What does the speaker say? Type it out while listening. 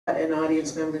an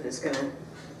audience member that's going to,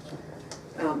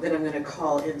 that I'm going to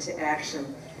call into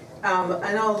action.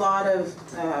 I know a lot of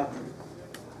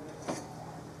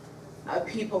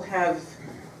people have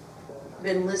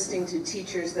been listening to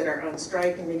teachers that are on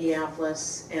strike in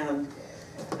Minneapolis and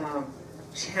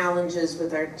challenges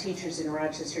with our teachers in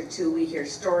Rochester too. We hear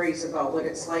stories about what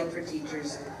it's like for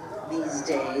teachers these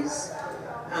days.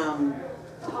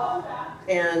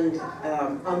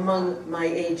 Among my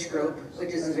age group,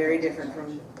 which is very different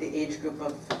from the age group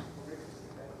of,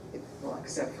 well,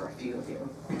 except for a few of you.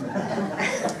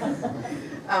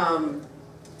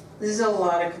 There's a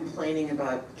lot of complaining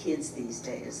about kids these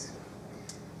days.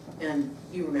 And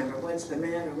you remember, what's the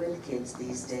matter with kids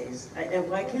these days? And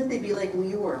why can't they be like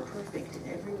we were, perfect in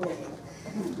every way?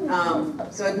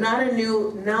 So not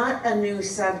a new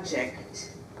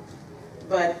subject,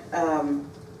 but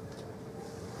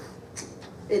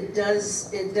it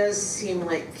does seem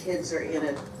like kids are in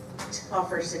a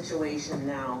tougher situation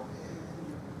now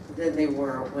than they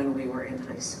were when we were in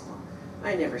high school.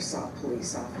 I never saw a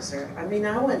police officer. I mean,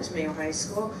 I went to Mayo High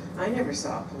School. I never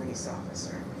saw a police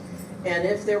officer. And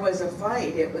if there was a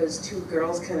fight, it was two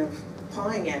girls kind of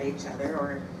pawing at each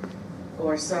other,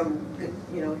 or some,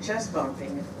 you know, chest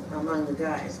bumping among the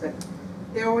guys. But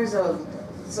there was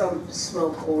some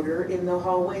smoke odor in the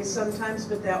hallways sometimes,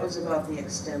 but that was about the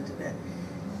extent of it.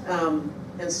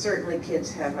 And certainly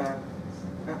kids have a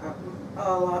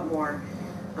lot more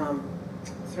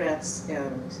threats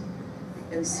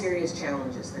and serious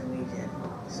challenges than we did.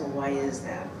 So why is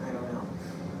that? I don't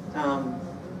know.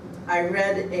 I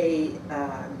read a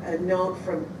note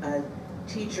from a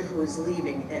teacher who was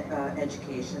leaving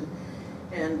education,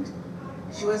 and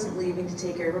she wasn't leaving to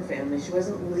take care of her family. She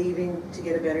wasn't leaving to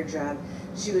get a better job.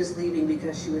 She was leaving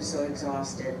because she was so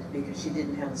exhausted, because she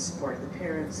didn't have the support of the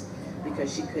parents,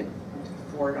 because she couldn't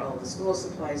afford all the school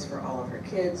supplies for all of her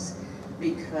kids,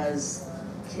 because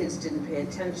kids didn't pay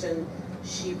attention.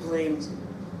 She blamed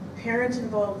parent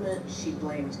involvement, she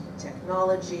blamed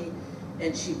technology,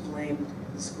 and she blamed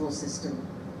the school system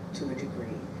to a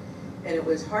degree. And it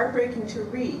was heartbreaking to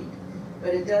read,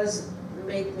 but it does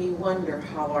make me wonder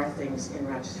how are things in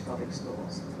Rochester Public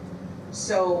Schools.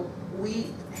 So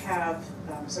we have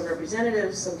some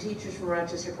representatives, some teachers from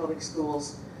Rochester Public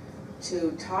Schools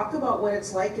to talk about what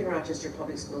it's like in Rochester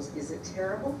Public Schools. Is it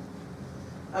terrible?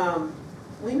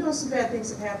 We know some bad things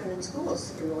have happened in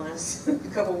schools in the last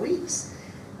couple weeks.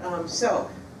 So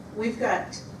we've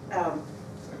got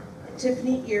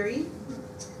Tiffany Erie,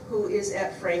 who is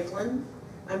at Franklin.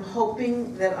 I'm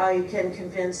hoping that I can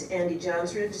convince Andy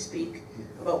Johnsrud to speak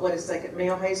about what it's like at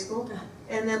Mayo High School.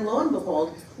 And then lo and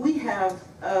behold, we have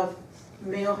a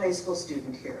Mayo High School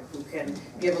student here who can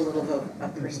give a little bit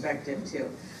of perspective too.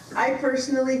 I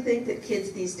personally think that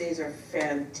kids these days are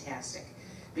fantastic,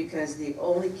 because the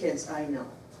only kids I know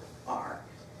are.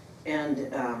 And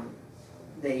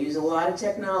they use a lot of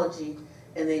technology,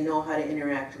 and they know how to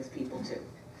interact with people too.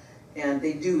 And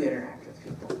they do interact with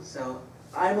people. So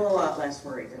I'm a lot less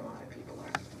worried than a lot of people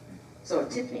are. So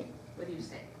Tiffany, what do you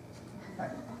say?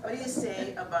 What do you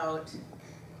say about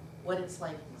what it's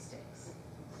like these days?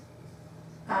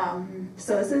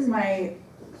 So this is my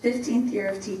 15th year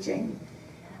of teaching.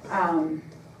 And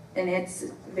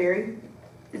it's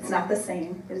not the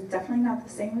same. It's definitely not the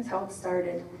same as how it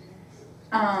started.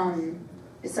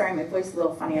 Sorry, my voice is a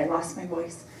little funny. I lost my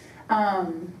voice. I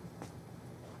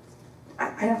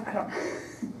don't,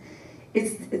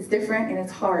 it's different and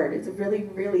it's hard. It's really,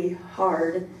 really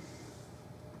hard.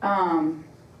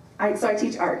 So I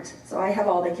teach art. So I have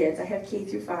all the kids. I have K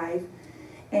through 5.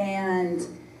 And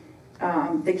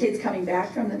the kids coming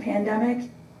back from the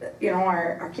pandemic, you know,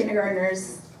 our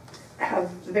kindergartners have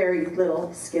very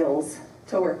little skills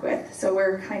to work with. So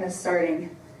we're kind of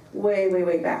starting way, way,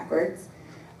 way backwards.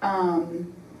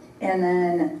 And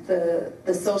then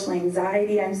the social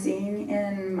anxiety I'm seeing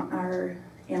in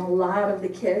a lot of the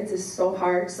kids is so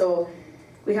hard. So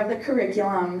we have the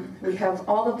curriculum, we have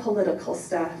all the political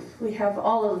stuff, we have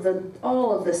all of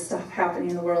the stuff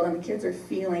happening in the world, and the kids are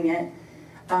feeling it.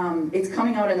 It's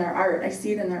coming out in their art. I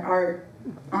see it in their art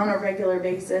on a regular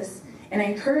basis, and I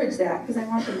encourage that because I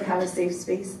want them to have a safe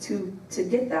space to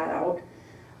get that out.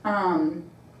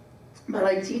 But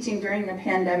like teaching during the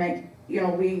pandemic, you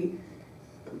know, we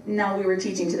were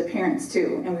teaching to the parents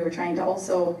too, and we were trying to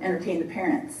also entertain the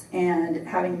parents. And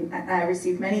I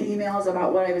received many emails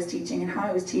about what I was teaching and how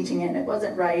I was teaching it, and it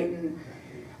wasn't right, and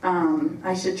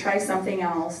I should try something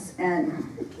else. And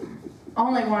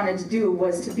all I wanted to do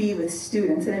was to be with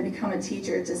students, and I become a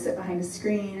teacher to sit behind a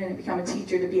screen, and I become a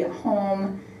teacher to be at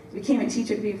home. I became a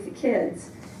teacher to be with the kids,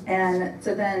 and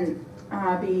to then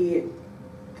be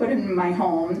put in my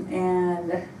home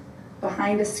and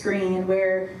behind a screen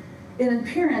where, and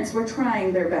parents were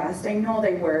trying their best. I know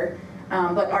they were,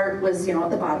 but art was, you know,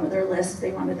 at the bottom of their list.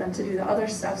 They wanted them to do the other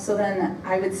stuff. So then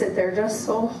I would sit there just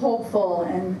so hopeful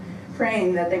and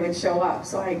praying that they would show up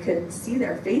so I could see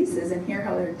their faces and hear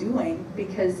how they're doing,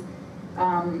 because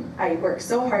I work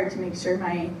so hard to make sure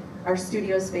our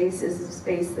studio space is a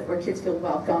space where kids feel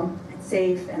welcome and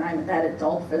safe, and I'm that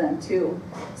adult for them too.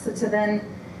 So to then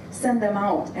send them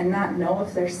out and not know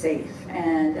if they're safe,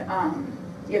 and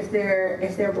if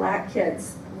they're black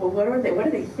kids, well, what are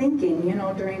they thinking, you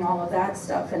know, during all of that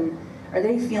stuff, and are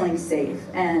they feeling safe,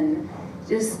 and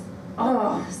just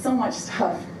so much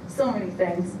stuff, so many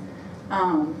things.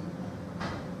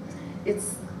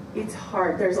 It's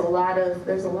hard. There's a lot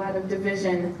of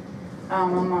division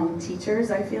among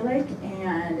teachers, I feel like,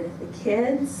 and the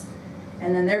kids,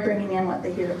 and then they're bringing in what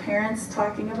they hear the parents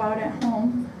talking about at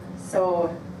home. So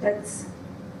it's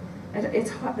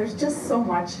hard. There's just so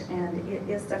much, and it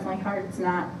is definitely hard. It's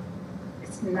not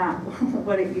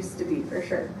what it used to be, for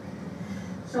sure.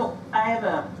 So I have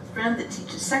a friend that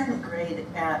teaches second grade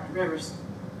at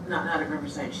not at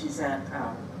Riverside. She's at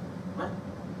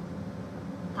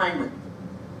Pinewood,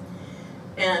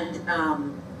 and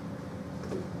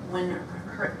when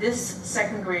this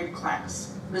second grade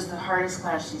class was the hardest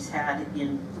class she's had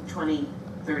in 20,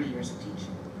 30 years of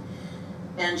teaching.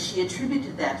 And she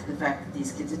attributed that to the fact that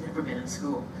these kids had never been in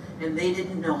school, and they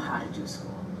didn't know how to do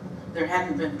school. There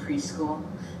hadn't been preschool,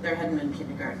 there hadn't been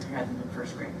kindergarten, there hadn't been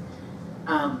first grade.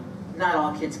 Not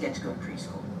all kids get to go to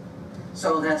preschool,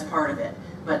 so that's part of it.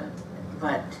 But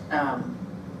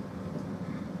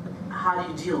how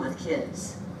do you deal with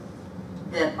kids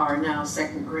that are now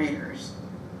second graders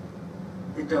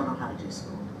that don't know how to do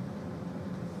school?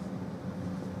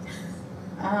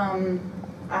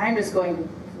 I'm just going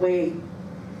way,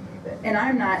 and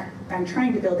I'm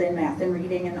trying to build in math and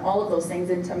reading and all of those things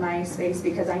into my space,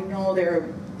 because I know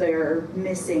they're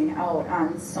missing out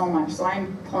on so much. So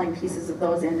I'm pulling pieces of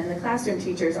those in, and the classroom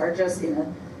teachers are just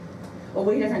in a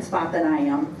way different spot than I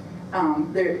am.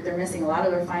 They're missing a lot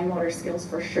of their fine motor skills,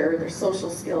 for sure, their social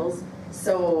skills.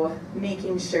 So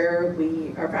making sure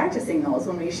we are practicing those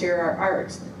when we share our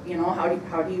art. You know, how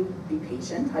do you be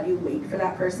patient? How do you wait for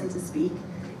that person to speak?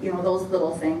 You know, those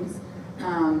little things.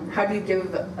 How do you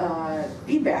give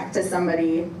feedback to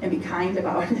somebody and be kind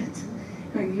about it?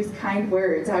 Use kind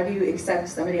words. How do you accept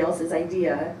somebody else's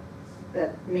idea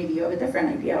that maybe you have a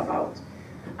different idea about?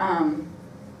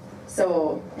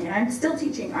 So, and I'm still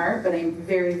teaching art, but I'm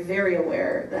very, very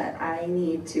aware that I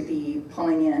need to be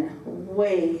pulling in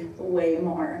way, way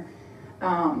more.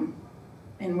 And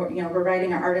we're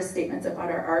writing our artist statements about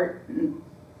our art, and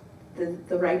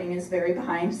the writing is very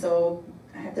behind, so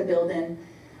I have to build in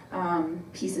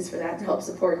pieces for that to help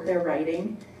support their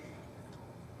writing.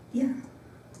 Yeah.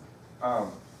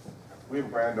 We have a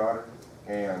granddaughter,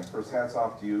 and first, hats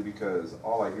off to you, because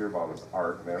all I hear about is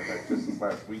art. Matter of fact, just this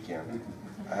last weekend,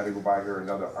 I had to go buy her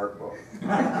another art book. She's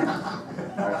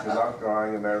out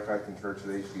drawing. As a matter of fact, in church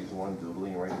today, she's the one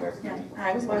doodling right next to me.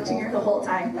 I was watching her the whole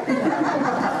time.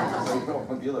 So you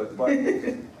don't deal with it. But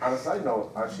on a side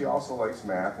note, she also likes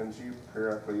math, and she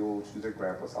periodically will choose at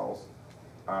Grandpa's house.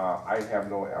 I have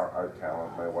no art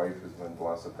talent. My wife has been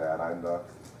blessed with that. I'm the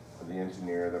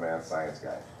engineer, the math science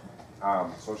guy.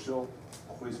 So she'll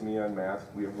quiz me on math.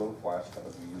 We have little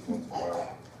flashcards we use once in a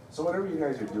while. So whatever you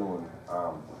guys are doing,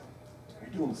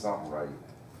 you're doing something right.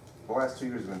 The last 2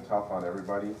 years have been tough on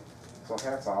everybody. So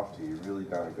hats off to you. You've really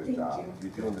done a good job.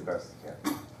 You're doing the best you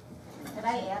can. Can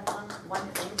I add one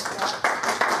thing to that?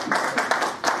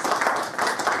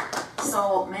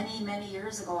 So many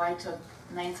years ago, I took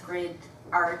 9th grade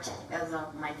art as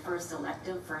my first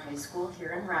elective for high school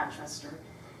here in Rochester.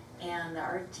 And the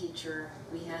art teacher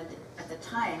we had at the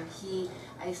time,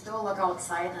 I still look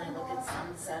outside and I look at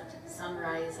sunset,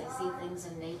 sunrise, I see things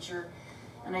in nature,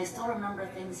 and I still remember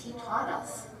things he taught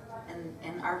us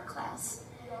in art class.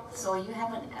 So you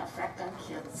have an effect on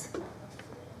kids.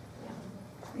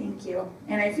 Thank you.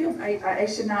 And I feel I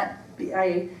should not be,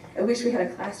 I wish we had a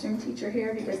classroom teacher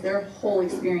here, because their whole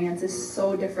experience is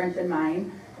so different than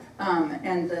mine.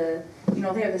 And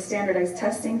they have the standardized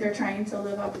testing they're trying to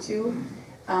live up to.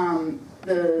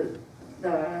 The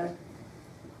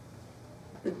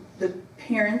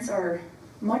parents are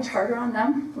much harder on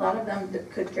them. A lot of them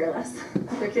could care less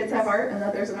if their kids have art and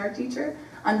that there's an art teacher,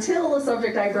 until the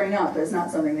subject I bring up is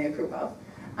not something they approve of.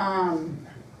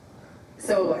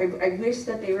 So I wish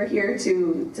that they were here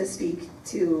to speak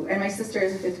to, and my sister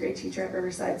is a 5th grade teacher at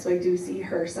Riverside, so I do see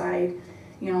her side.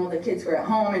 You know, the kids were at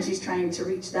home and she's trying to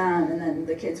reach them, and then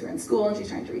the kids were in school and she's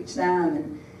trying to reach them,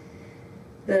 and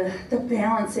the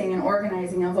balancing and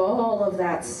organizing of all of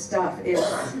that stuff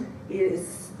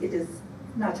is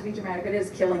not to be dramatic, it is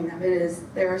killing them.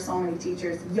 There are so many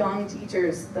teachers, young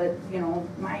teachers that, you know,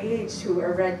 my age who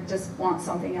are just want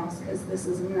something else because this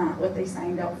is not what they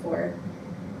signed up for.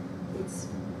 It's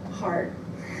hard.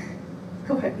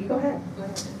 Go ahead, you go ahead.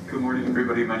 Good morning,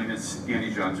 everybody. My name is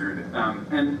Andy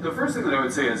Johnsrud. And the first thing that I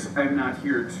would say is I'm not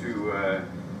here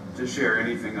to share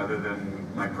anything other than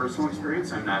my personal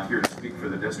experience. I'm not here to speak for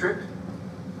the district.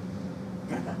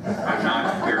 I'm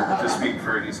not here to speak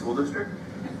for any school district.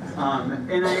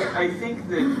 And I think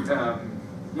that,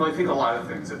 well, I think a lot of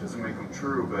things, that doesn't make them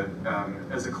true, but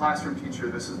as a classroom teacher,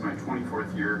 this is my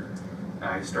 24th year.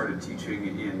 I started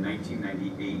teaching in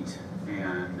 1998,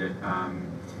 and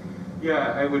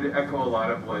yeah, I would echo a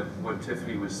lot of what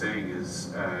Tiffany was saying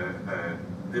is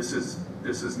this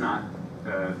is not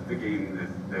the game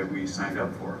that we signed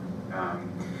up for.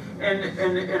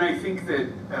 And I think that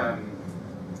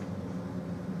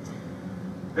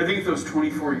I think those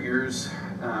 24 years,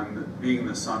 being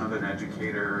the son of an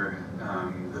educator,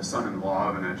 the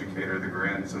son-in-law of an educator, the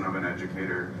grandson of an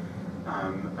educator,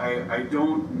 I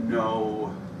don't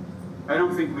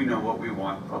think we know what we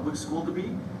want public school to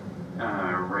be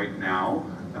right now,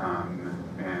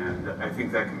 and I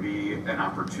think that can be an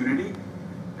opportunity.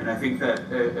 And I think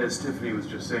that, as Tiffany was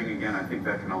just saying again, I think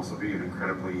that can also be an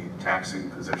incredibly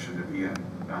taxing position to be in,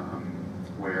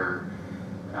 where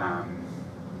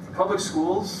public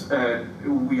schools,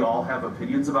 we all have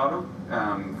opinions about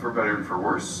them, for better and for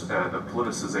worse. The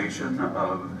politicization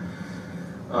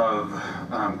of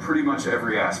pretty much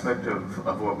every aspect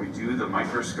of what we do, the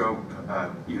microscope,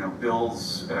 you know,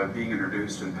 bills being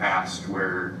introduced and passed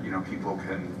where, you know, people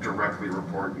can directly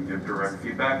report and give direct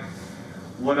feedback.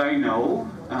 What I know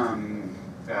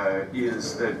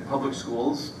is that public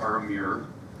schools are a mirror,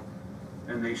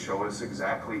 and they show us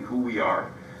exactly who we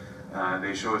are.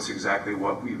 They show us exactly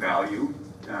what we value,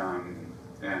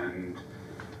 and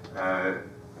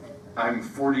I'm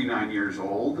 49 years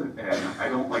old, and I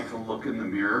don't like to look in the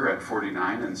mirror at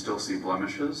 49 and still see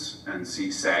blemishes and see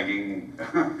sagging,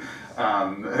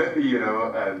 you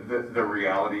know, the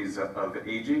realities of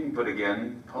aging. But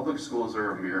again, public schools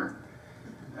are a mirror,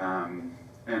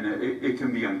 and it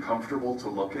can be uncomfortable to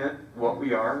look at what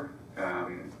we are.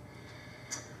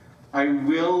 I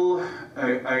will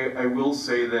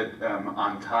say that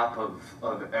on top of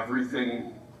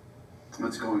everything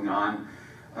that's going on,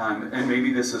 and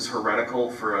maybe this is heretical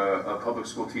for a public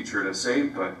school teacher to say,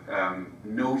 but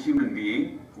no human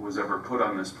being was ever put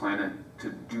on this planet to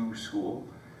do school.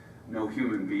 No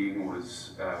human being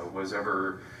was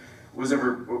ever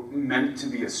meant to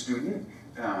be a student.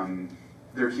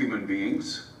 They're human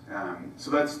beings.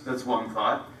 So that's one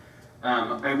thought.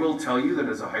 I will tell you that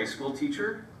as a high school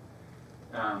teacher,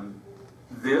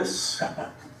 this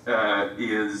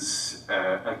is,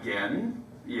 again,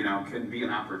 you know, can be an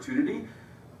opportunity.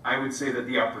 I would say that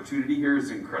the opportunity here is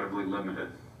incredibly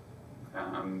limited.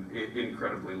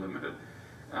 Incredibly limited.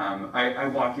 I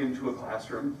walk into a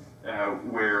classroom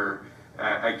where,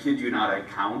 I kid you not, I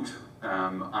count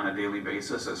on a daily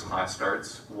basis as class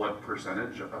starts what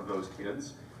percentage of those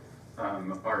kids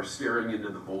are staring into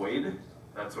the void.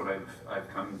 That's what I've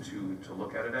come to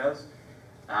look at it as.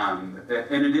 And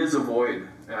it is a void,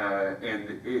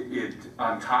 and it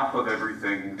on top of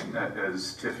everything,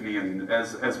 as Tiffany and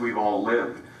as we've all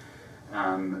lived,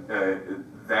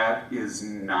 that is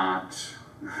not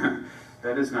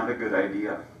a good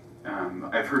idea.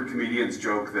 I've heard comedians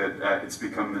joke that it's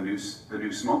become the new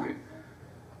smoking.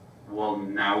 Well,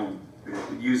 now,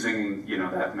 using, you know,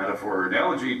 that metaphor or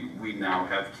analogy, we now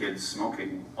have kids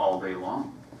smoking all day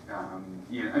long.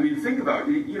 You know, I mean, think about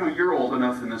it. You know, you're old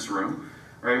enough in this room.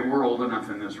 Right, we're old enough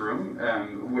in this room,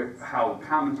 how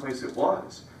commonplace it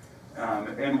was.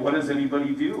 And what does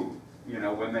anybody do, you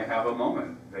know, when they have a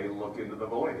moment? They look into the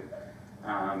void.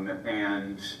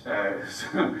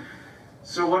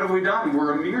 So what have we done?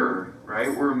 We're a mirror,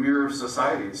 right? We're a mirror of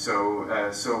society. So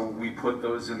we put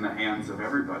those in the hands of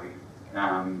everybody,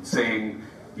 saying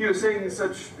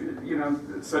such, you know,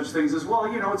 such things as, well,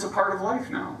 you know, it's a part of life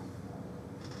now.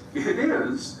 It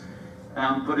is.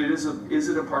 But is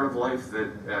it a part of life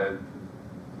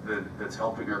that's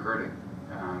helping or hurting?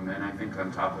 And I think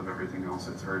on top of everything else,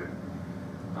 it's hurting.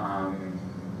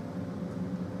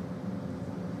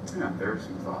 Yeah, there are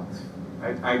some thoughts.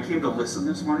 I came to listen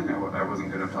this morning. I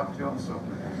wasn't going to talk to y'all, so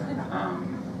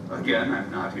again, I'm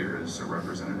not here as a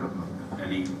representative of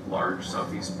any large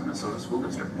Southeast Minnesota school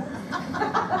district.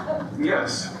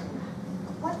 Yes.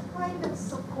 What kind of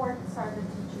supports are the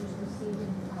teachers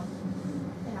receiving from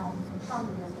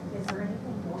the district? Is there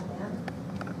anything built in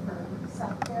for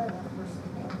self-care or for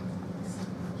support?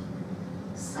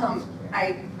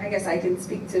 guess I can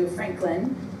speak to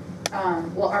Franklin.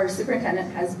 Well, our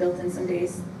superintendent has built in some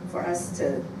days for us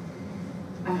to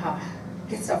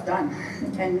get stuff done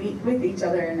and meet with each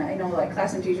other. And I know like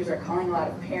classroom teachers are calling a lot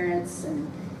of parents and,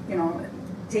 you know,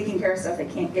 taking care of stuff they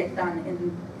can't get done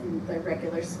in the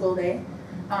regular school day.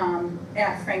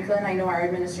 At Franklin, I know our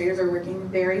administrators are working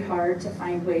very hard to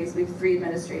find ways. We have 3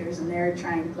 administrators and they're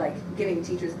trying, like, giving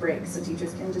teachers breaks so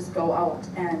teachers can just go out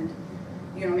and,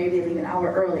 you know, maybe they leave an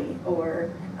hour early, or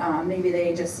maybe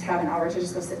they just have an hour to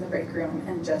just go sit in the break room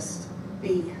and just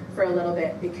be for a little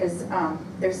bit, because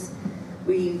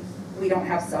we don't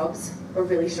have subs. We're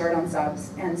really short on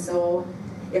subs, and so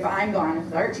if I'm gone, if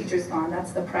the art teacher's gone,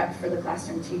 that's the prep for the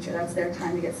classroom teacher. That's their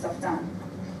time to get stuff done.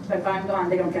 But if I'm gone,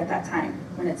 they don't get that time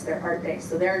when it's their art day.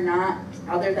 So they're not,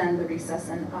 other than the recess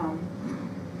and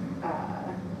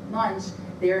lunch,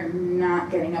 they're not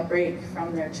getting a break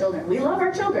from their children. We love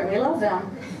our children, we love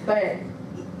them, but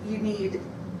you need,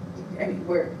 I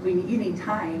mean, you need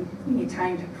time. You need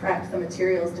time to prep the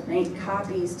materials, to make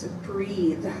copies, to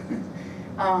breathe.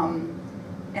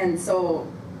 And so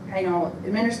I know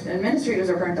administrators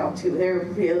are burnt out too.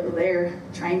 They're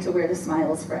trying to wear the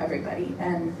smiles for everybody.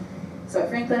 And so at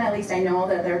Franklin, at least I know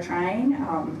that they're trying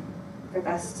their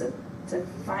best to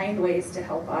find ways to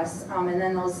help us. And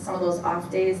then some of those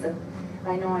off days, that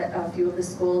I know at a few of the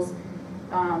schools,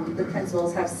 the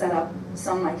principals have set up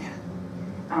some like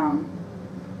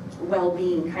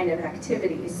well-being kind of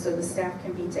activities so the staff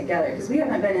can be together. Because we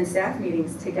haven't been in staff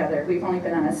meetings together. We've only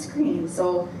been on a screen.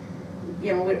 So,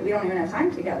 you know, we don't even have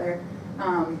time together.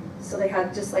 So they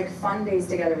had just like fun days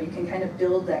together where you can kind of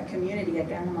build that community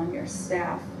again among your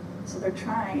staff. So they're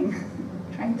trying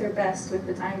their best with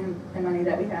the time and money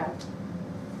that we have.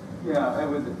 Yeah, I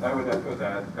would echo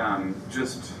that.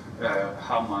 Just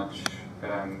how much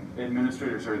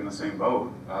administrators are in the same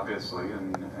boat, obviously,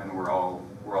 and we're all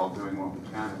doing what we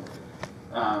can.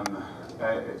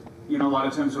 You know, a lot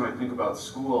of times when I think about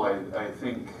school, I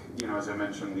think, you know, as I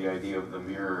mentioned, the idea of the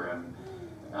mirror, and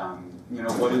you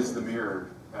know, what is the mirror?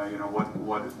 You know,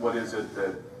 what is it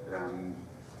that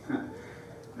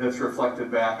that's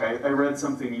reflected back? I read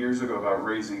something years ago about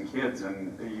raising kids,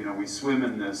 and you know, we swim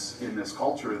in this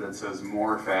culture that says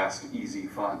more, fast, easy,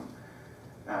 fun.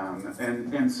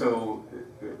 And so,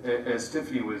 as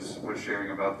Tiffany was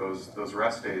sharing about those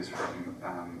rest days from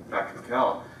Dr.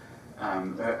 Patel,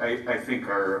 I think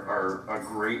are a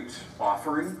great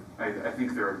offering. I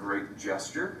think they're a great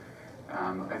gesture.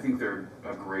 I think they're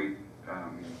a great,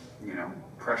 you know,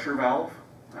 pressure valve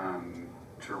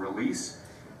to release.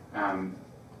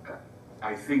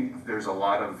 I think there's a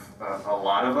lot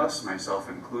of us, myself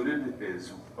included,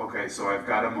 is okay. So I've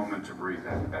got a moment to breathe.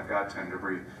 I've got time to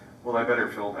breathe. Well, I better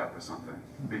fill that with something,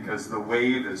 because the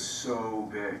wave is so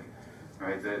big,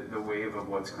 right? The wave of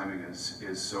what's coming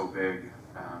is so big.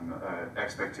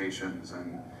 Expectations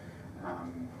and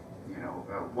you know,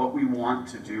 what we want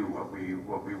to do, what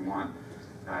we want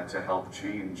to help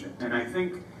change. And I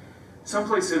think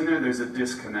someplace in there's a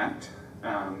disconnect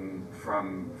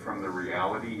from the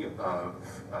reality of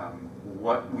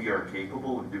what we are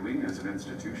capable of doing as an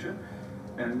institution,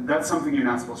 and that's something you're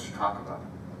not supposed to talk about.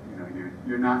 You know,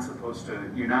 you're not supposed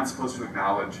to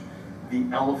acknowledge the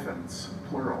elephants,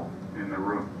 plural, in the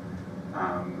room.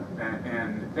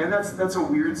 And that's a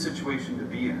weird situation to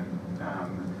be in,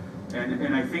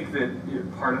 and I think that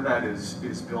part of that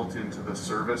is built into the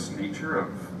service nature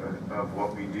of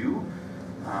what we do,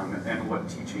 and what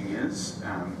teaching is,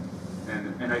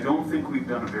 and I don't think we've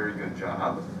done a very good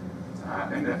job,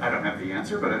 and I don't have the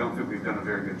answer, but I don't think we've done a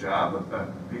very good job,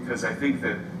 because I think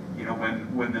that, you know,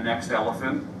 when the next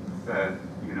elephant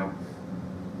you know,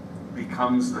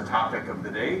 becomes the topic of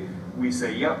the day, we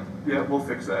say, yep, we'll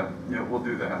fix that. Yeah, we'll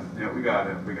do that. Yeah, we got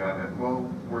it.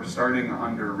 Well, we're starting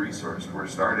under-resourced. We're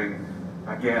starting,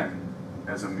 again,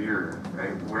 as a mirror,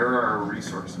 right? Where are our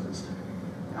resources?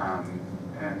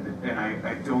 And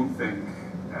I don't think,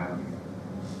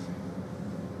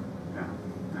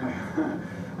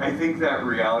 I think that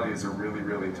reality is a really,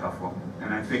 really tough one.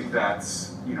 And I think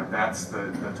that's, you know, that's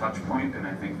the touch point, and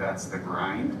I think that's the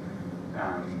grind.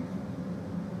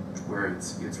 Where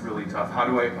it's really tough. How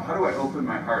do I open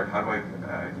my heart? How do I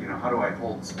you know, how do I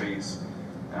hold space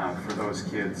for those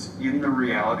kids in the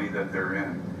reality that they're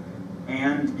in,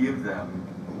 and give them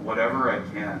whatever I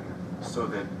can, so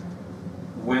that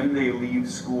when they leave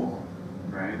school,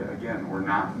 right? Again, we're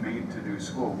not made to do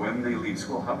school. When they leave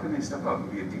school, how can they step up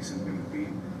and be a decent human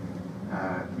being?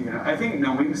 You know, I think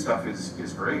knowing stuff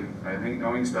is great. I think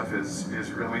knowing stuff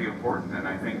is really important, and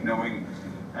I think knowing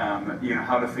you know,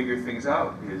 how to figure things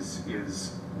out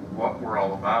is what we're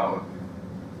all about.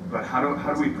 But how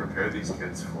do we prepare these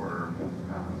kids for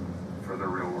the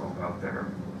real world? out there.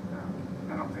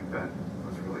 I don't think that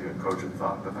was really a cogent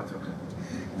thought, but that's okay.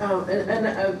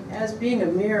 As being a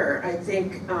mirror, I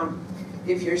think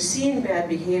if you're seeing bad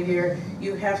behavior,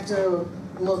 you have to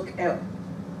look at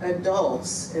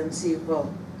adults and see,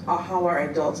 well, how are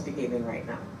adults behaving right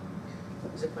now?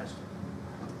 That was a question.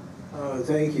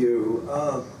 Thank you.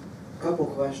 Couple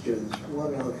questions.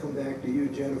 One, I'll come back to you,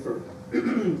 Jennifer.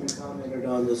 You commented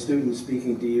on the students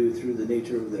speaking to you through the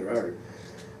nature of their art.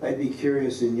 I'd be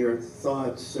curious in your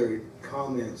thoughts or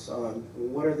comments on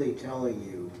what are they telling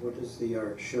you? What does the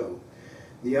art show?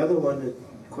 The other one, a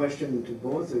question to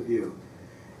both of you,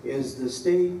 is the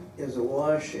state is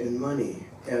awash in money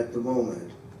at the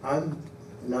moment. I'm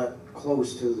not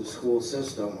close to the school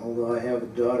system, although I have a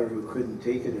daughter who couldn't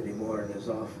take it anymore and is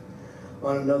off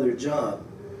on another job.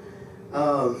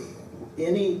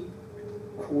 Any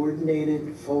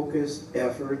coordinated, focused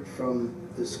effort from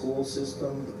the school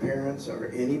system, the parents, or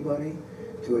anybody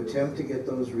to attempt to get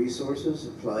those resources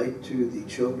applied to the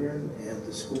children and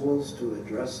the schools to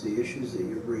address the issues that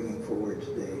you're bringing forward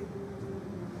today?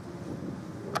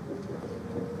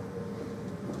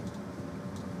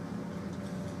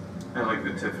 I like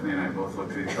that Tiffany and I both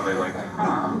looked at each other like,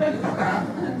 huh.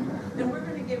 And we're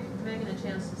going to give Megan a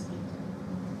chance to speak.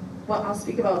 Well, I'll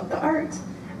speak about the art.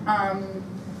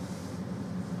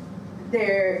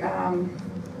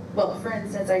 Well, for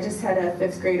instance, I just had a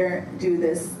 5th grader do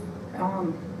this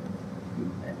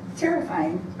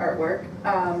terrifying artwork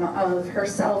of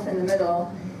herself in the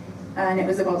middle, and it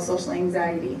was about social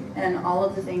anxiety and all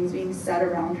of the things being said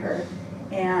around her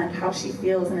and how she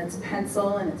feels, and it's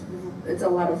pencil, and it's a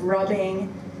lot of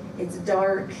rubbing, it's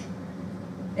dark,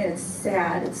 and it's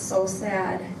sad, it's so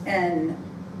sad,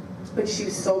 but she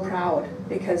was so proud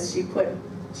because she put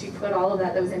all of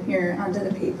that was in here onto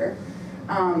the paper.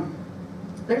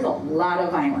 There's a lot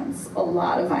of violence,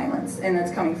 and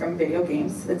that's coming from video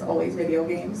games. It's always video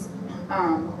games.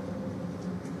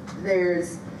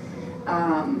 There's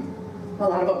a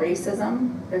lot about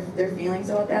racism, their feelings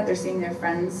about that. They're seeing their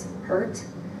friends hurt.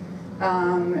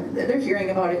 They're hearing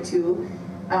about it too.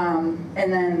 And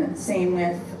then same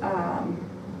with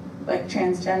like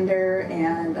transgender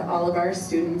and all of our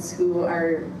students who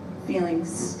are feeling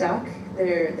stuck.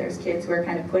 There's kids who are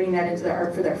kind of putting that into their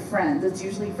art for their friends. It's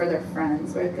usually for their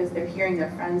friends, because they're hearing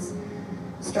their friends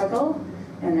struggle,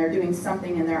 and they're doing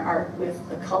something in their art with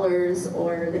the colors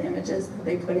or the images that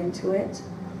they put into it.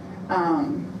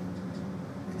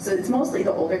 So it's mostly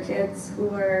the older kids who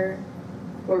are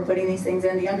putting these things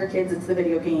in. The younger kids, it's the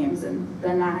video games and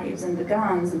the knives and the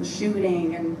guns and the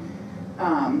shooting, and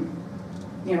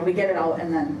we get it out,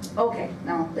 and then, okay,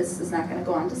 no, this is not going to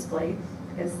go on display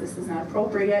because this is not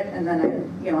appropriate, and then,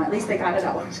 at least they got it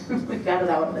out. We got it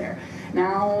out of there.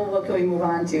 Now, what can we move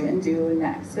on to and do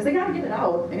next? Because they got to get it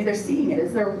out. I mean, they're seeing it.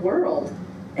 It's their world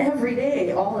every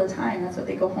day, all the time. That's what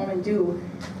they go home and do.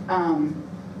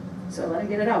 So let them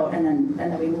get it out, and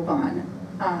then we move on.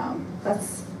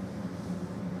 That's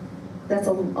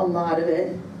a lot of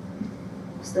it.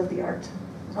 Still the art.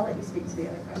 I'll let you speak to the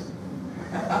other question.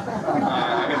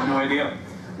 I have no idea.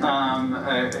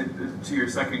 To your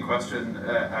second question,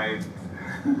 I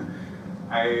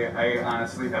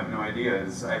honestly have no idea.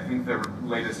 I think the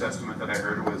latest estimate that I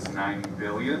heard was 9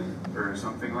 billion or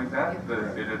something like that.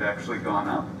 It had actually gone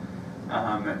up.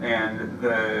 And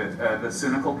the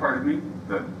cynical part of me,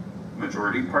 the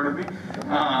majority part of me,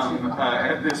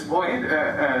 at this point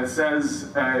says,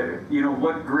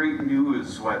 what great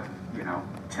news,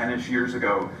 10-ish years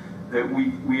ago, that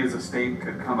we as a state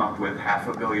could come up with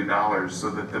 $500 million so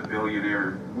that the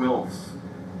billionaire Wilfs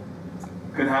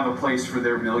could have a place for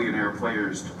their millionaire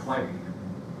players to play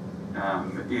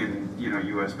in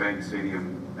U.S. Bank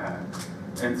Stadium,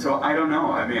 and so I don't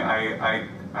know. I mean, I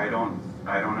don't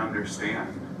understand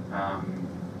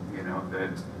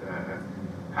that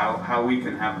how we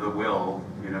can have the will,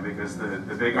 because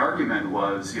the big argument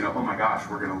was oh my gosh,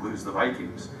 we're going to lose the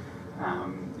Vikings.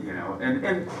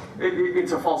 And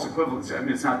it's a false equivalency. I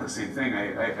mean, it's not the same thing.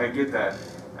 I get that.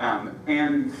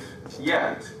 And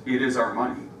yet, it is our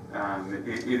money.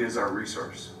 It is our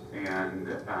resource. And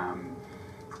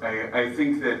I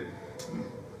think that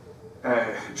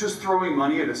just throwing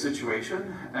money at a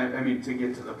situation, I mean, to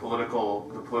get to the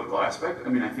political aspect, I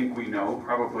mean, I think we know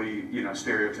probably,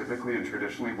 stereotypically and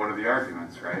traditionally, what are the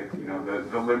arguments, right?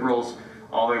 The liberals,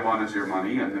 all they want is your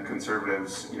money, and the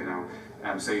conservatives,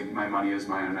 say my money is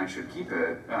mine and I should keep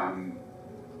it.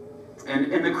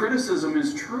 And the criticism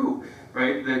is true,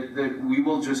 right? That we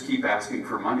will just keep asking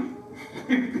for money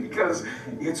because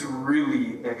it's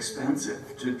really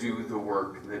expensive to do the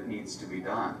work that needs to be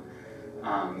done.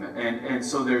 And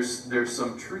so there's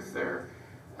some truth there.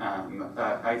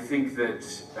 I think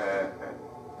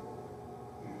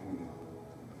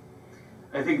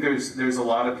that there's a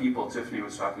lot of people. Tiffany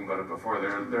was talking about it before.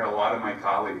 There are a lot of my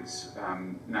colleagues,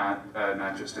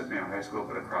 not just at Mayo High School,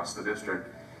 but across the district,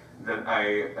 that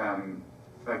I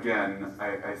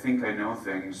think I know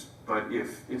things. But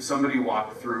if somebody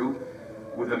walked through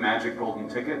with a magic golden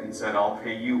ticket and said, "I'll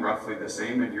pay you roughly the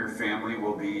same, and your family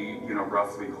will be,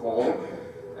 roughly whole,"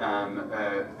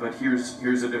 but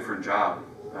here's a different job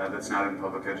that's not in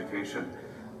public education,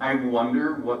 I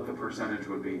wonder what the percentage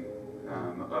would be.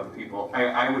 Of people.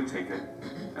 I would take it.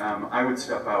 I would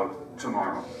step out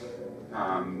tomorrow,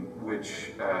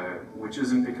 which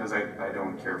isn't because I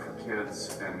don't care for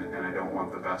kids and I don't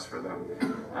want the best for them.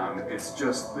 It's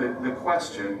just the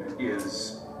question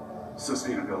is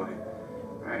sustainability,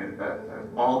 right?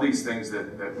 All these things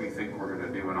that we think we're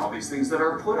going to do and all these things that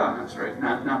are put on us, right?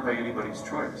 Not by anybody's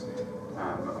choice.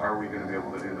 Are we going to be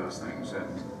able to do those things?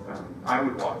 And I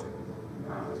would walk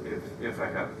if I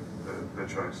had the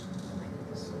choice.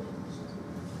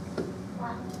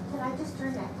 Well, can I just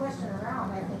turn that question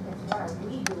around? I think it's what are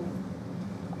we doing?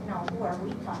 Who are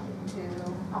we talking to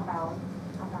about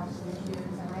the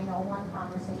issues? And I know one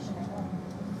conversation at home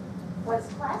was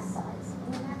class size. I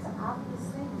mean, that's an obvious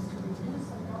thing, is to reduce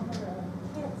the number of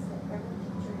kids that every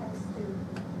teacher has to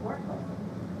work with.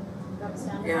 That's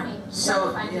down to Yeah. money.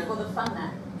 So, Find people to fund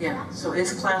that. Yeah, so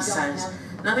it's class size.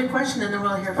 Another question, and then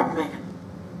we'll hear from Megan.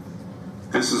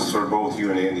 This is for both you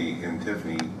and Andy and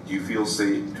Tiffany. Do you feel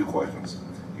safe? Two questions.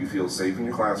 Do you feel safe in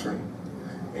your classroom?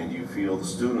 And do you feel the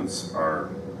students are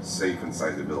safe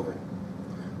inside the building?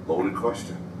 Loaded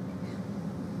question.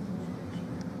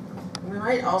 We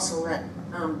might also let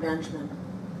Benjamin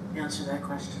answer that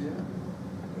question.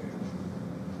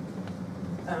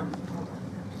 Hold on,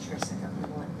 sure a second.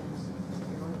 We'll let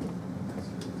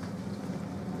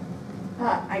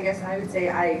Ben. I guess I would say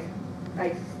I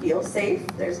feel safe.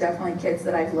 There's definitely kids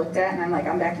that I've looked at and I'm like,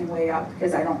 I'm backing way up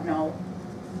because I don't know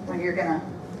when you're gonna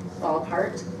fall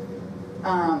apart.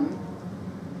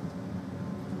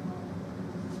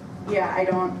 Yeah, I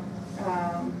don't,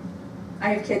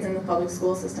 I have kids in the public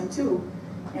school system too.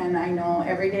 And I know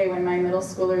every day when my middle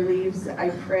schooler leaves,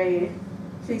 I pray,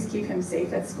 please keep him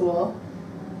safe at school.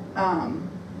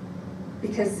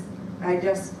 Because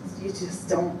you just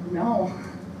don't know.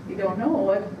 You don't know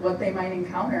what they might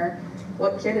encounter.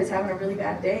 What kid is having a really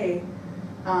bad day.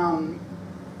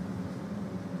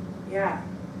 Yeah.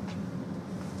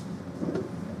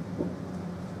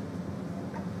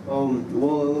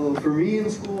 Well, for me in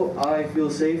school, I feel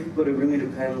safe, but it really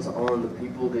depends on the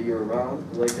people that you're around.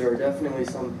 Like, there are definitely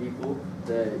some people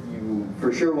that you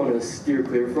for sure want to steer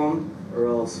clear from, or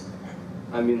else,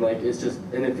 I mean, like, it's just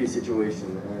an iffy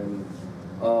situation. And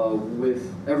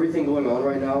with everything going on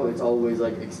right now, it's always,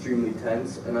 like, extremely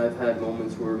tense, and I've had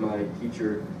moments where my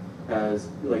teacher has,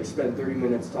 like, spent 30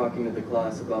 minutes talking to the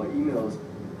class about emails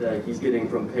that he's getting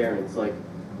from parents, like,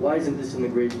 why isn't this in the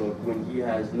grade book when he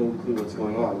has no clue what's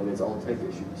going on and it's all tech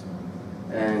issues?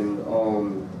 And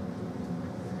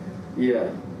yeah,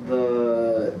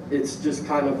 it's just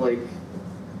kind of like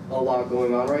a lot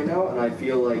going on right now, and I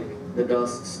feel like the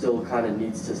dust still kind of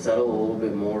needs to settle a little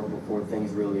bit more before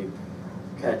things really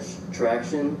catch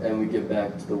traction and we get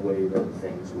back to the way that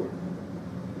things were.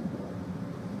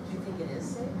 Do you think it is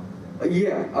safe?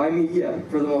 Yeah, I mean, yeah,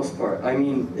 for the most part. I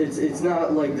mean, it's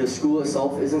not like the school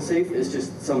itself isn't safe, it's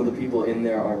just some of the people in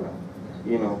there are not.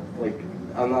 You know, like,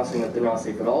 I'm not saying that they're not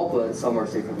safe at all, but some are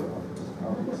safer than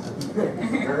others. Very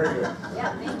good.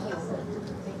 Yeah, thank you.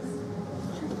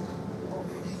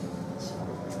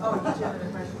 Oh, did you have a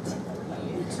question?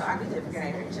 You talkative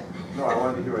guy, aren't you? No, I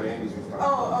wanted to hear what Andy's response.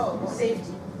 Oh,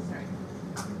 safety.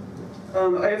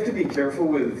 I have to be careful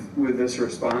with this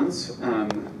response,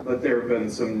 but there have been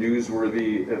some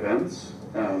newsworthy events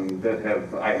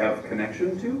that I have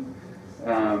connection to,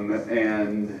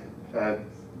 and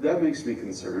that makes me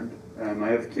concerned. I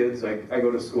have kids. I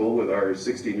go to school with our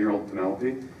 16-year-old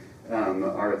Penelope.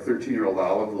 Our 13-year-old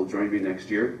Olive will join me next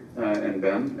year, and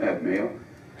Ben at Mayo.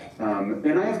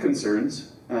 And I have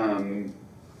concerns.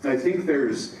 I think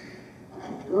there's,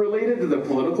 related to the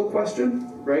political question,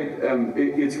 right?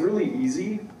 It's really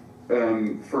easy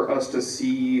for us to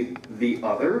see the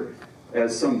other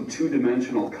as some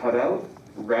two-dimensional cutout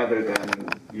rather than,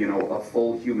 you know, a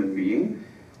full human being.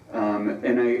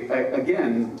 And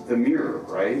again, the mirror,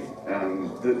 right?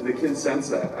 The kids sense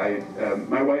that.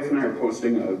 My wife and I are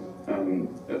posting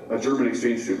a German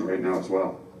exchange student right now as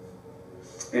well.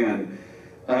 And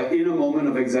in a moment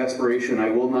of exasperation, I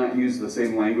will not use the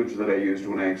same language that I used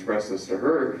when I expressed this to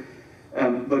her.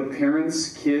 But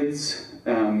parents, kids,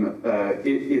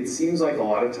 it seems like a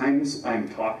lot of times I'm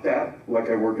talked at like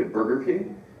I work at Burger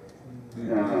King,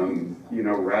 you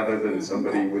know, rather than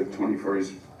somebody with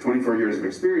 24 years of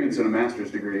experience and a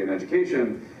master's degree in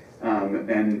education,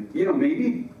 and, you know,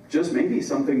 maybe, just maybe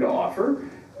something to offer.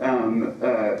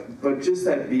 But just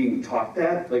that being talked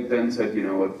at, like Ben said, you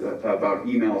know, about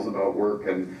emails, about work,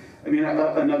 and I mean,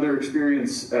 another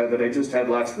experience that I just had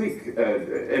last week,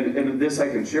 and this I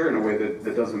can share in a way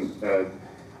that doesn't,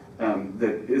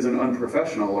 that isn't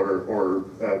unprofessional or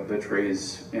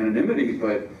betrays anonymity,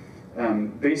 but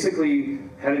basically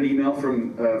had an email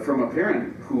from a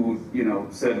parent who, you know,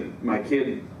 said, my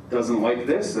kid doesn't like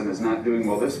this and is not doing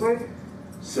well this way,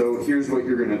 so here's what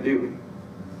you're going to do.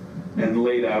 And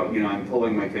laid out, you know, I'm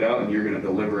pulling my kid out and you're going to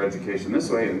deliver education this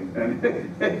way.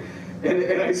 And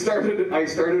I started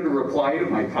to reply to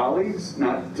my colleagues,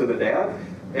 not to the dad,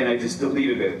 and I just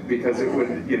deleted it because it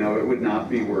would, you know, it would not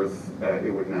be worth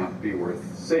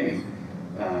saying.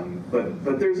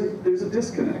 But there's a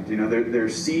disconnect, you know. They're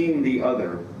seeing the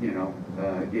other, you know,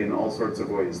 in all sorts of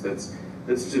ways. That's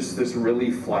just this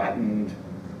really flattened,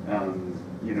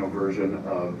 you know, version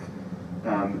of.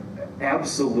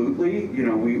 Absolutely, you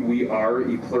know, we are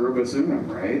e pluribus unum,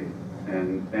 right?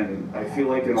 And I feel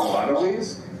like in a lot of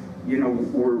ways, you know,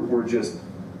 we're just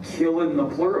killing the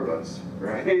pluribus,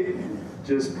 right?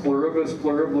 Just pluribus,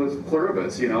 pluribus,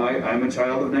 pluribus. You know, I'm a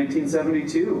child of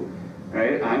 1972,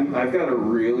 right? I've got a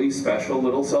really special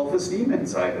little self-esteem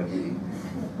inside of me.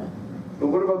 But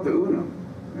what about the unum?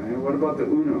 Right? What about the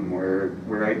unum,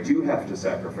 where I do have to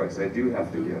sacrifice, I do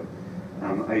have to give,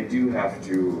 I do have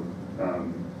to.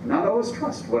 Not always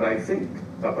trust what I think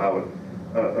about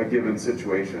a given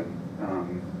situation.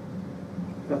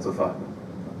 That's a thought.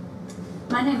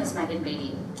 My name is Megan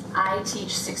Beatty. I teach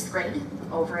 6th grade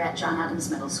over at John Adams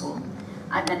Middle School.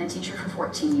 I've been a teacher for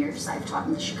 14 years. I've taught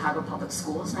in the Chicago Public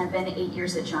Schools, and I've been 8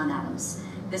 years at John Adams.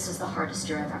 This is the hardest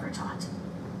year I've ever taught.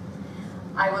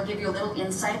 I will give you a little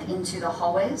insight into the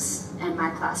hallways and my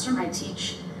classroom. I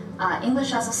teach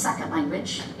English as a second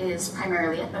language is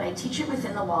primarily it, but I teach it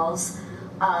within the walls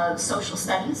of social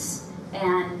studies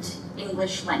and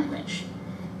English language.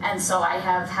 And so I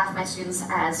have half my students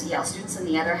as EL students and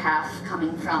the other half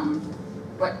coming from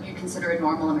what you consider a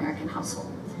normal American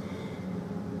household.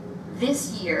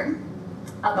 This year,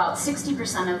 about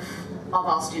 60% of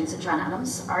all students at John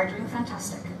Adams are doing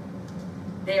fantastic.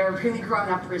 They are really growing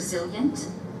up resilient,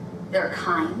 they're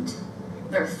kind,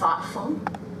 they're thoughtful,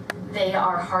 they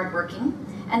are hardworking,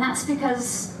 and that's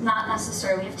because not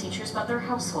necessarily of teachers, but their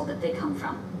household that they come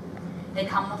from. They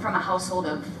come from a household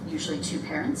of usually 2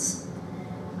 parents,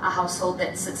 a household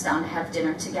that sits down to have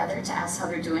dinner together to ask how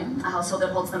they're doing, a household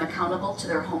that holds them accountable to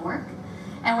their homework,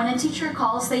 and when a teacher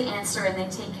calls, they answer and they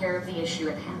take care of the issue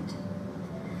at hand.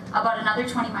 About another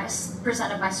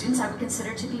 20% of my students I would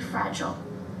consider to be fragile.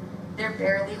 They're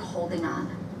barely holding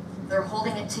on. They're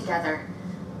holding it together,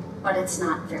 but it's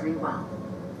not very well.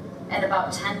 And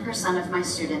about 10% of my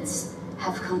students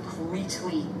have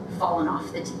completely fallen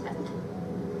off the deep end.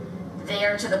 They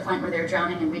are to the point where they're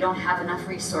drowning and we don't have enough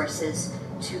resources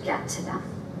to get to them.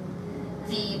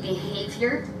 The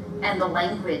behavior and the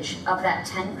language of that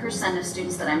 10% of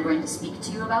students that I'm going to speak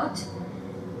to you about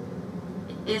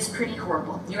is pretty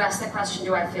horrible. You asked the question,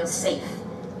 do I feel safe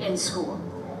in school?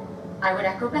 I would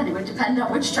echo Ben, it would depend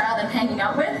on which child I'm hanging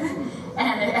out with.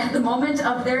 And at the moment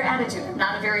of their attitude. I'm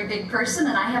not a very big person,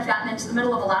 and I have gotten into the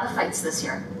middle of a lot of fights this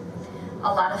year.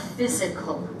 A lot of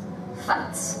physical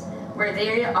fights, where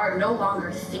they are no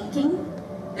longer thinking,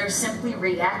 they're simply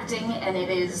reacting, and it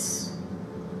is,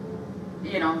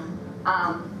 you know,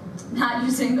 not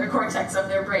using the cortex of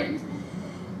their brain.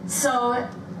 So,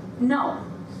 no.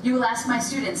 You will ask my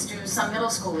students, do some middle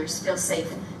schoolers feel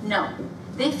safe? No.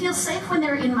 They feel safe when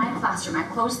they're in my classroom. I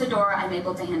close the door, I'm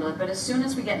able to handle it. But as soon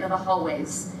as we get into the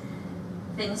hallways,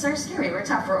 things are scary, we're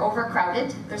tough, we're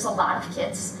overcrowded. There's a lot of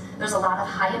kids, there's a lot of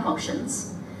high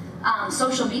emotions.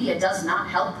 Social media does not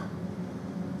help.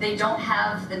 They don't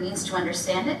have the means to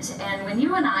understand it. And when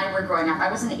you and I were growing up,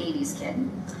 I was an 80s kid.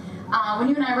 When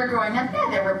you and I were growing up, yeah,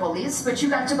 there were bullies, but you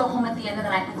got to go home at the end of the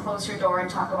night and close your door and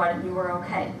talk about it and you were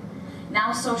okay.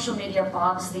 Now social media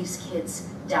bogs these kids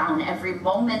down. Every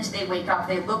moment they wake up,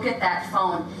 they look at that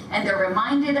phone and they're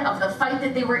reminded of the fight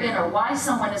that they were in or why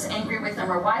someone is angry with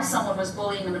them or why someone was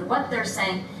bullying them and what they're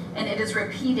saying, and it is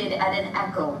repeated at an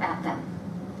echo at them.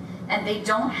 And they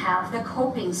don't have the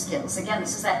coping skills. Again,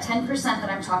 this is that 10% that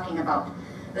I'm talking about.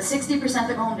 The 60%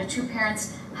 that go home to 2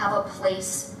 parents have a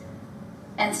place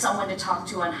and someone to talk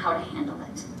to on how to handle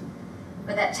it.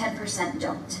 But that 10%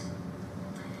 don't.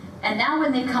 And now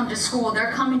when they come to school,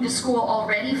 they're coming to school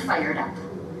already fired up.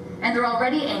 And they're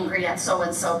already angry at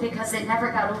so-and-so because they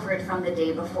never got over it from the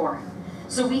day before.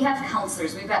 So we have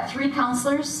counselors. We've got 3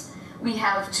 counselors. We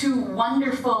have 2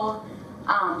 wonderful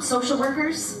social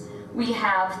workers. We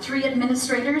have 3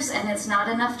 administrators, and it's not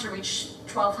enough to reach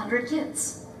 1,200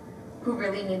 kids who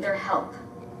really need their help.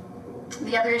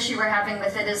 The other issue we're having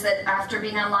with it is that after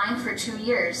being online for 2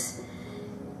 years,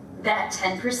 that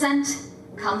 10%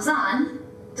 comes on,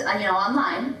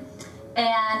 online,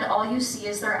 and all you see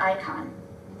is their icon.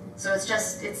 So it's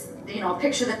a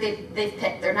picture that they've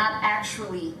picked. They're not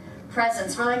actually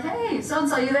present. We're like, hey,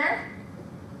 so-and-so, you there?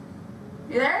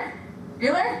 You there?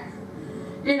 Bueller?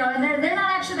 And they're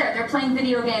not actually there. They're playing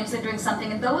video games, they're doing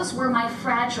something, and those were my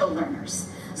fragile learners.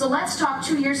 So let's talk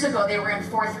 2 years ago, they were in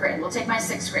 4th grade. We'll take my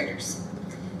 6th graders.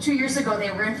 2 years ago,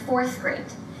 they were in 4th grade.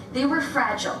 They were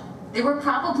fragile. They were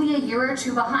probably a year or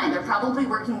 2 behind. They're probably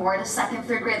working more at a 2nd,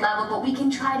 3rd grade level, but we can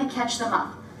try to catch them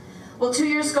up. Well, 2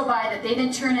 years go by that they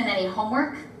didn't turn in any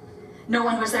homework. No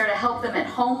one was there to help them at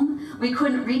home. We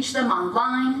couldn't reach them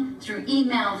online, through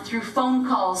email, through phone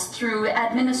calls, through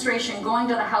administration, going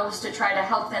to the house to try to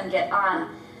help them get on.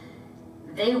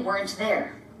 They weren't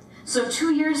there. So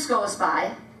 2 years goes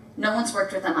by, no one's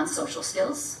worked with them on social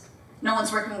skills. No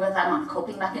one's working with them on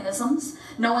coping mechanisms.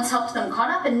 No one's helped them caught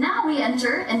up, and now we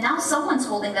enter, and now someone's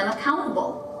holding them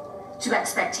accountable to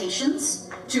expectations,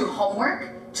 to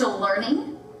homework, to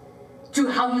learning, to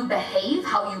how you behave,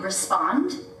 how you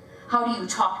respond. How do you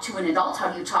talk to an adult?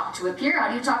 How do you talk to a peer? How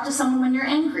do you talk to someone when you're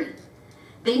angry?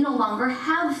 They no longer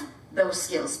have those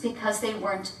skills because they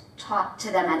weren't taught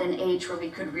to them at an age where we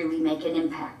could really make an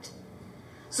impact.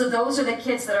 So those are the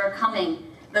kids that are coming,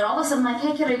 that all of a sudden like,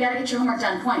 hey kiddo, you gotta get your homework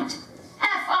done, point.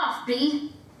 F off,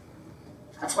 B.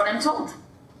 That's what I'm told.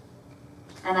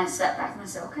 And I step back and I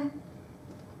say, okay.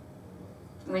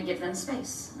 And we give them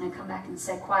space. And I come back and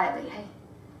say quietly, hey,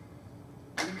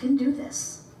 you can do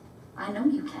this. I know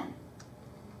you can.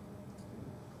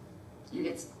 You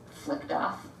get flipped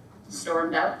off,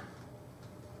 stormed out,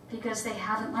 because they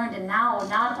haven't learned. And now,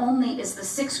 not only is the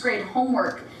 6th grade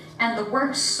homework and the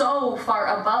work so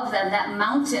far above them, that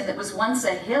mountain that was once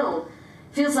a hill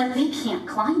feels like they can't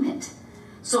climb it.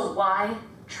 So why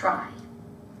try?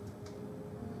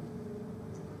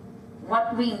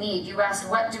 What we need, you asked,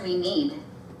 what do we need?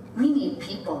 We need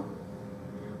people.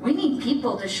 We need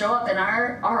people to show up in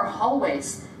our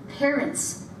hallways,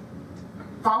 parents,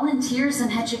 volunteers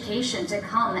in education to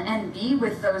come and be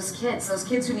with those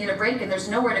kids who need a break, and there's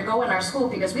nowhere to go in our school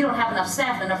because we don't have enough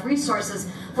staff, enough resources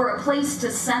for a place to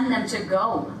send them to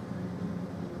go.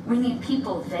 We need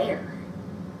people there.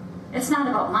 It's not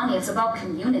about money, it's about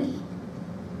community.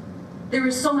 There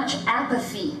is so much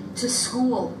apathy to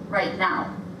school right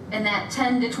now, and that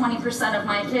 10 to 20% of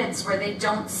my kids where they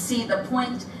don't see the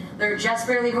point. They're just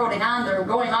barely holding on, they're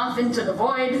going off into the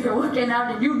void, they're looking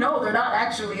out, and you know they're not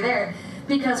actually there.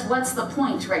 Because what's the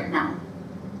point right now?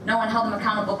 No one held them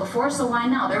accountable before, so why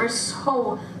now? There is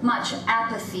so much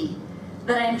apathy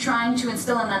that I'm trying to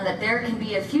instill in them that there can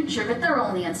be a future, but they're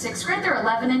only in 6th grade, they're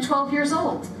 11 and 12 years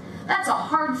old. That's a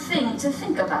hard thing to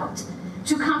think about,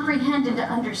 to comprehend and to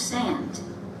understand.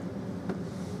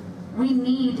 We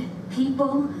need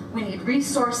people, we need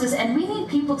resources, and we need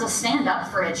people to stand up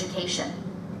for education.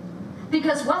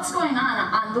 Because what's going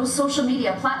on those social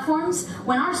media platforms,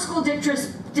 when our school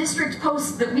district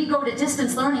posts that we go to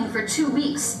distance learning for 2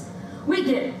 weeks, we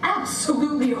get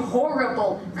absolutely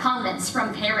horrible comments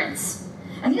from parents.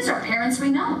 And these are parents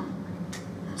we know.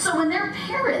 So when their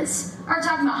parents are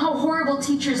talking about how horrible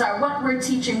teachers are, what we're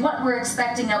teaching, what we're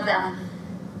expecting of them,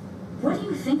 what do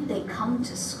you think they come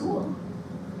to school?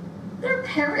 They're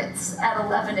parents at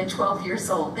 11 and 12 years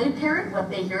old. They parrot what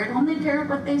they hear at home, they parrot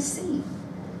what they see.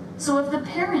 So if the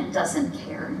parent doesn't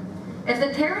care, if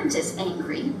the parent is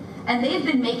angry, and they've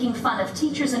been making fun of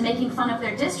teachers and making fun of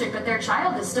their district, but their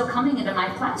child is still coming into my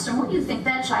classroom, what do you think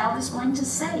that child is going to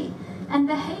say and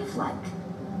behave like?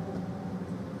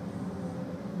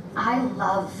 I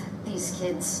love these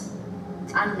kids.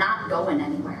 I'm not going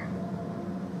anywhere.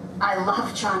 I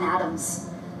love John Adams.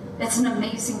 It's an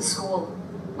amazing school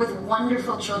with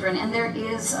wonderful children, and there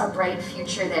is a bright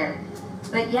future there.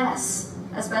 But yes,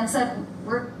 as Ben said,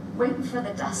 we're waiting for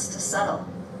the dust to settle,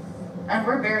 and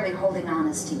we're barely holding on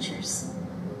as teachers.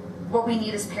 What we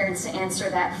need is parents to answer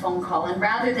that phone call, and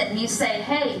rather than me say,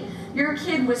 hey, your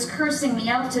kid was cursing me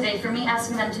out today for me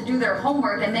asking them to do their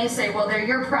homework, and they say, well, they're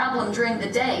your problem during the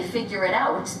day, figure it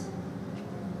out.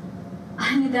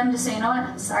 I need them to say, you know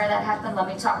what, sorry that happened, let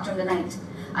me talk to him tonight.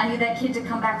 I need that kid to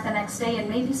come back the next day and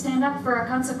maybe stand up for a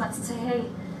consequence and say, hey,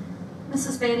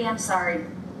 Mrs. Beatty, I'm sorry.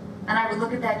 And I would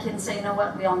look at that kid and say, you know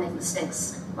what, we all make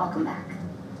mistakes. Welcome back.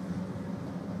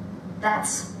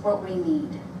 That's what we need.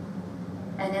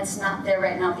 And it's not there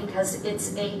right now because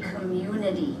it's a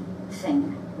community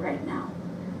thing right now.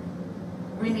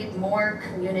 We need more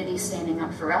community standing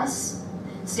up for us,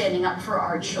 standing up for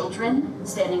our children,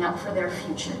 standing up for their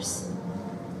futures.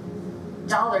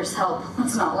 Dollars help,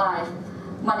 let's not lie.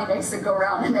 Money makes it go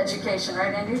around in education,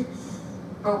 right, Andy?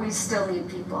 But we still need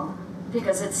people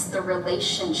because it's the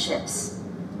relationships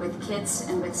with kids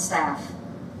and with staff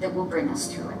that will bring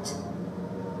us through it.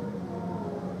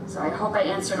 So I hope I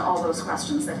answered all those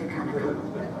questions that had kind of come up.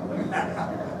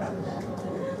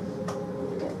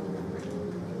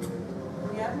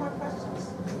 We have more questions?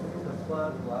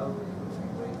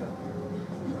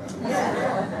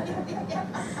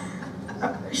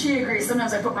 She agrees.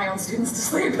 Sometimes I put my own students to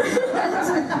sleep.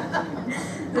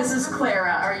 This is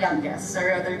Clara, our youngest.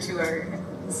 Our other two are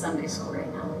in Sunday school right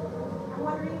now. I'm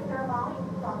wondering if they're allowing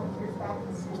volunteers back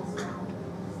in schools now.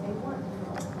 They weren't.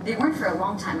 They weren't for a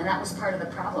long time, and that was part of the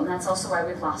problem. That's also why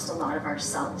we've lost a lot of our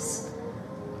subs.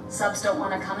 Subs don't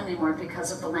want to come anymore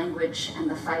because of the language and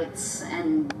the fights,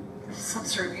 and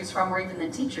subs are abused far more even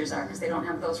than teachers are because they don't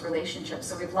have those relationships.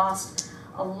 So we've lost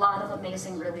a lot of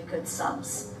amazing, really good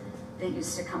subs that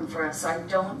used to come for us. So I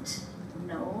don't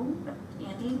know,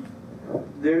 Andy?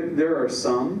 There are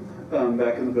some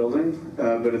back in the building,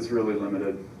 but it's really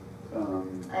limited.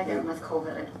 Again, with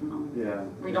COVID, I don't know. Yeah.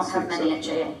 We don't have many at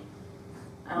JA.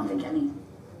 I don't think any.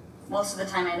 Most of the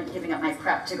time I end up giving up my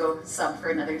prep to go sub for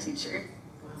another teacher.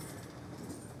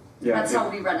 Yeah, that's how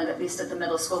we run it, at least at the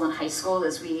middle school and high school,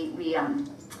 is we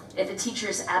if a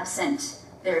teacher's absent,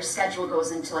 their schedule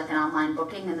goes into like an online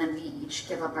booking, and then we each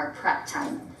give up our prep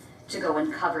time to go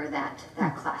and cover that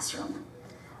classroom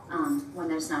when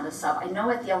there's not a sub. I know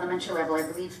at the elementary level, I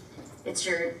believe it's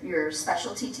your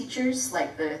specialty teachers,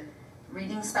 like the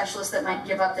reading specialists that might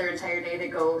give up their entire day to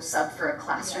go sub for a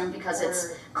classroom because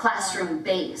it's classroom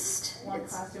based. One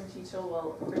classroom teacher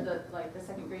will, for the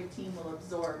second grade team, will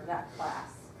absorb that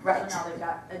class. Right. So now they've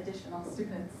got additional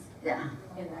students in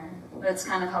there. But it's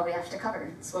kind of how we have to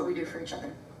cover. It's what we do for each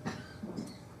other.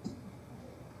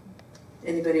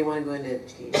 Anybody want to go into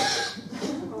education?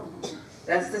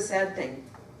 That's the sad thing,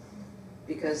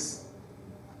 because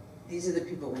these are the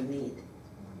people we need.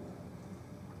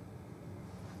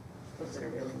 Those that are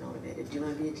really motivated. Do you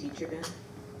want to be a teacher, Ben?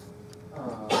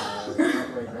 Not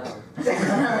right now.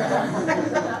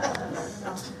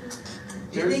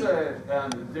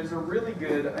 There's a really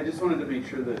good, I just wanted to make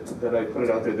sure that I put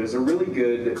it out there, there's a really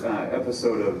good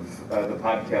episode of the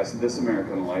podcast, This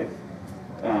American Life.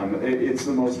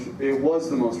 It was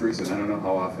the most recent, I don't know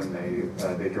how often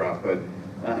they drop, but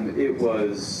it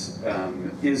was,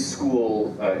 is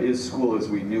school as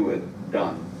we knew it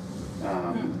done?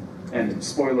 And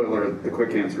spoiler alert, the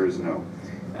quick answer is no.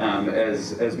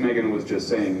 As Megan was just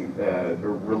saying,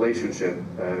 relationship,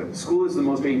 school is the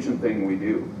most ancient thing we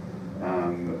do.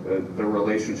 The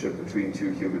relationship between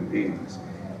two human beings.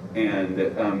 And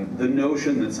the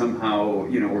notion that somehow,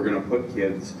 we're going to put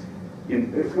kids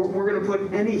in, we're going to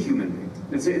put any human being,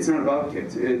 it's not about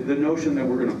kids, the notion that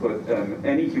we're going to put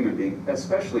any human being,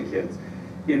 especially kids,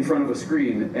 in front of a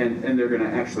screen and they're going to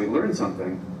actually learn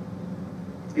something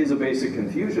is a basic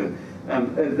confusion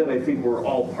that I think we're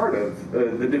all part of.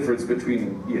 The difference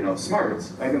between,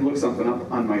 smarts, I can look something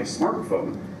up on my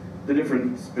smartphone. The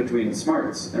difference between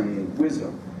smarts and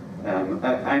wisdom.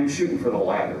 I'm shooting for the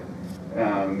latter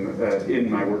in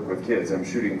my work with kids. I'm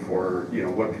shooting for,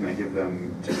 what can I give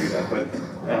them to do that? But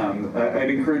I'd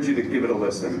encourage you to give it a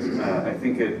listen. I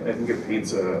think it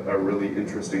paints a really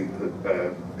interesting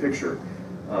picture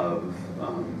of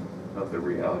the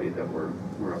reality that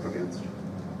we're up against,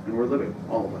 and we're living,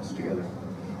 all of us together.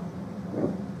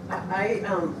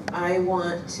 I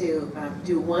want to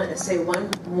say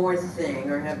one more thing,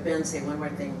 or have Ben say one more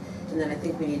thing, and then I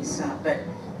think we need to stop. But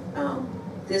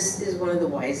this is one of the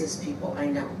wisest people I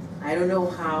know. I don't know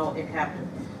how it happened,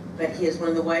 but he is one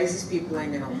of the wisest people I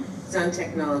know. He's on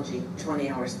technology 20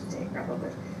 hours a day,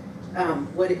 probably.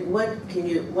 What do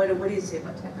you say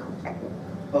about technology?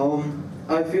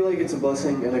 I feel like it's a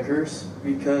blessing and a curse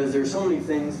because there's so many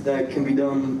things that can be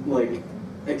done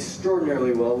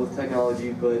extraordinarily well with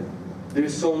technology, but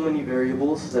there's so many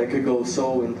variables that could go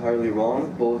so entirely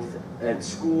wrong, both at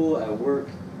school, at work,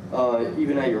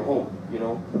 even at your home,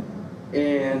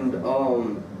 And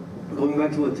going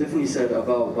back to what Tiffany said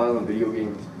about violent video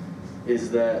games, is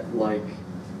that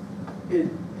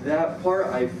that part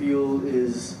I feel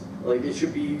is it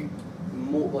should be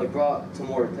brought to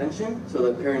more attention so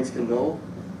that parents can know,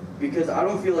 because I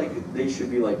don't feel like they should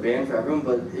be banned for everyone,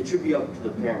 but it should be up to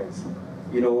the parents.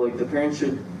 The parents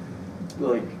should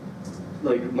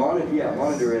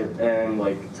monitor it and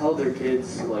tell their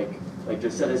kids like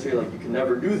just set it straight, like you can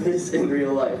never do this in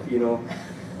real life, you know,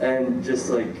 and just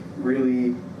like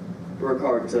really work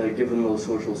hard to give them those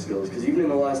social skills. Because even in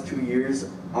the last 2 years,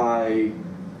 I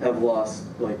have lost,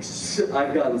 like,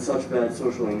 I've gotten such bad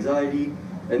social anxiety,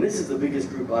 and this is the biggest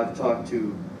group I've talked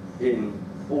to in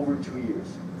over 2 years.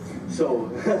 So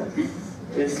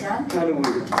it's kind of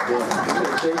weird.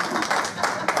 Yeah. Thank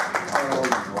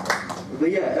you. But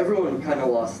yeah, everyone kind of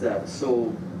lost that.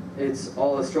 So it's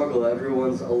all a struggle.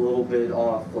 Everyone's a little bit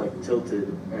off, like tilted,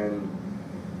 and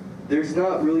there's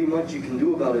not really much you can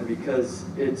do about it because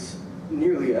it's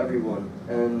nearly everyone.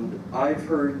 And I've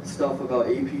heard stuff about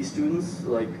AP students,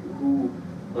 like who,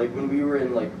 like when we were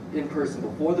in person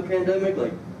before the pandemic,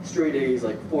 like straight A's,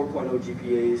 like 4.0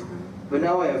 GPAs. But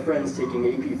now I have friends taking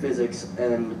AP Physics,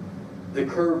 and the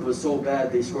curve was so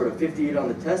bad they scored a 58 on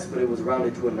the test, but it was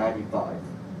rounded to a 95.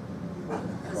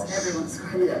 Because everyone's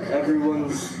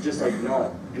Everyone's just like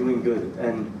not doing good,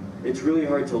 and it's really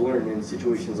hard to learn in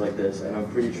situations like this, and I'm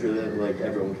pretty sure that like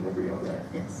everyone can agree on that.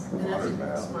 Yes. And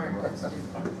that's a smart question.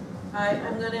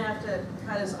 I'm going to have to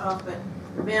cut us off, but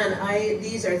man,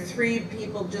 these are 3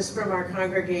 people just from our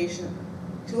congregation.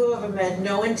 2 of them had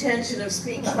no intention of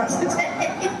speaking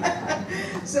today.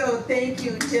 So thank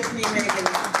you, Tiffany, Megan, and